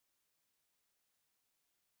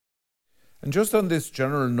And just on this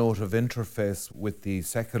general note of interface with the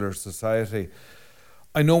secular society,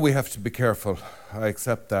 I know we have to be careful. I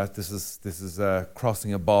accept that. This is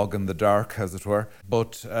crossing a bog in the dark, as it were.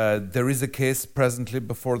 But there is a case presently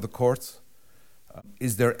before the courts.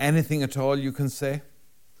 Is there anything at all you can say?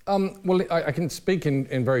 Well, I can speak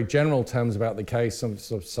in very general terms about the case, some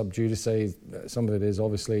sort of sub judice. Some of it is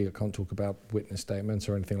obviously, I can't talk about witness statements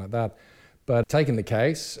or anything like that. But taking the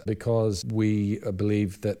case, because we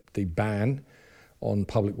believe that the ban on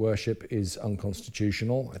public worship is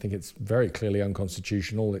unconstitutional. I think it's very clearly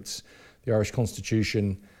unconstitutional. The Irish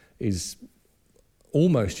Constitution is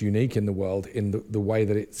almost unique in the world in the way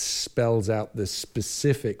that it spells out the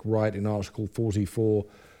specific right in Article 44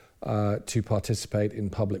 to participate in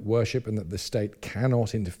public worship, and that the state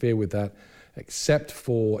cannot interfere with that except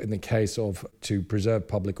for in the case of to preserve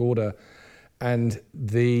public order. And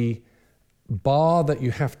the bar that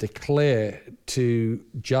you have to clear to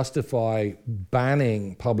justify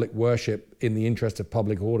banning public worship in the interest of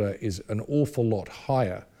public order is an awful lot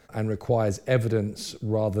higher and requires evidence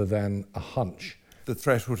rather than a hunch. The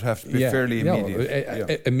threat would have to be fairly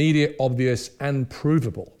immediate. Immediate, obvious, and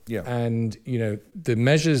provable. Yeah. And, the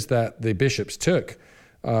measures that the bishops took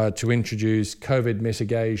to introduce COVID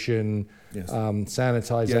mitigation,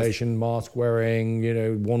 sanitization, mask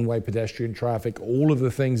wearing, one-way pedestrian traffic, all of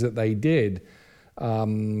the things that they did,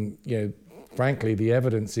 frankly, the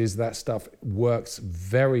evidence is that stuff works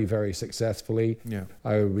very, very successfully. Yeah.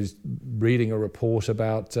 I was reading a report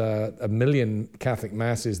about 1 million Catholic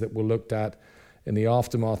masses that were looked at in the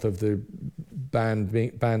aftermath of the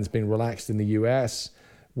bans being relaxed in the US,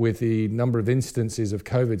 with the number of instances of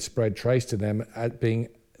COVID spread traced to them at being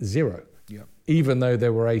zero. Yeah. Even though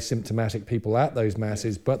there were asymptomatic people at those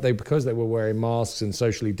masses, but because they were wearing masks and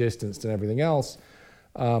socially distanced and everything else,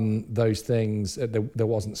 those things, there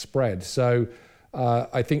wasn't spread. So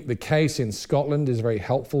I think the case in Scotland is very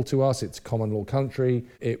helpful to us. It's a common law country.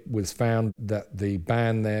 It was found that the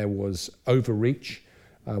ban there was overreach,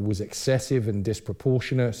 was excessive and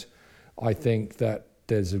disproportionate. I think that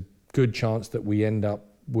there's a good chance that we end up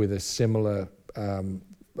with a similar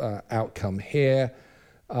outcome here.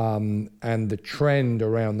 And the trend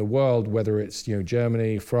around the world, whether it's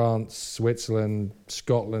Germany, France, Switzerland,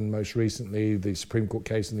 Scotland, most recently the Supreme Court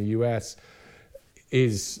case in the US,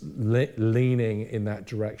 is leaning in that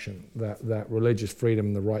direction. That religious freedom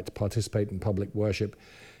and the right to participate in public worship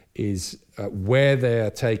is where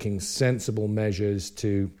they're taking sensible measures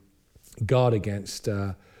to guard against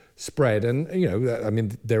spread. And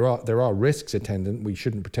there are risks attendant. We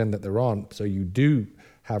shouldn't pretend that there aren't. So you do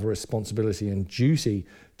have a responsibility and duty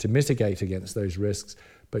to mitigate against those risks,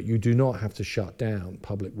 but you do not have to shut down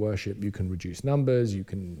public worship. You can reduce numbers, you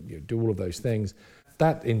can do all of those things.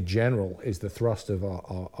 That in general is the thrust of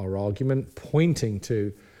our argument, pointing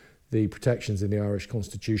to the protections in the Irish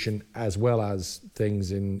Constitution as well as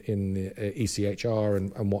things in the ECHR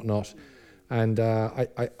and whatnot. And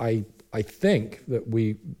I think that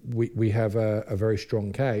we have a very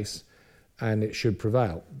strong case, and it should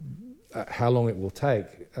prevail. How long it will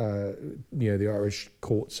take, the Irish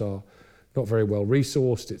courts are not very well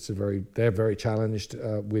resourced. They're very challenged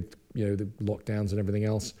with the lockdowns and everything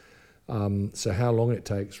else. So how long it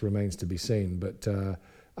takes remains to be seen. But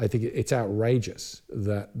I think it's outrageous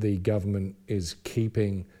that the government is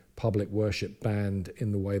keeping public worship banned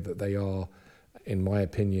in the way that they are, in my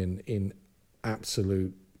opinion, in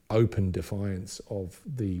absolute open defiance of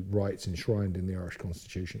the rights enshrined in the Irish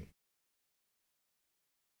Constitution.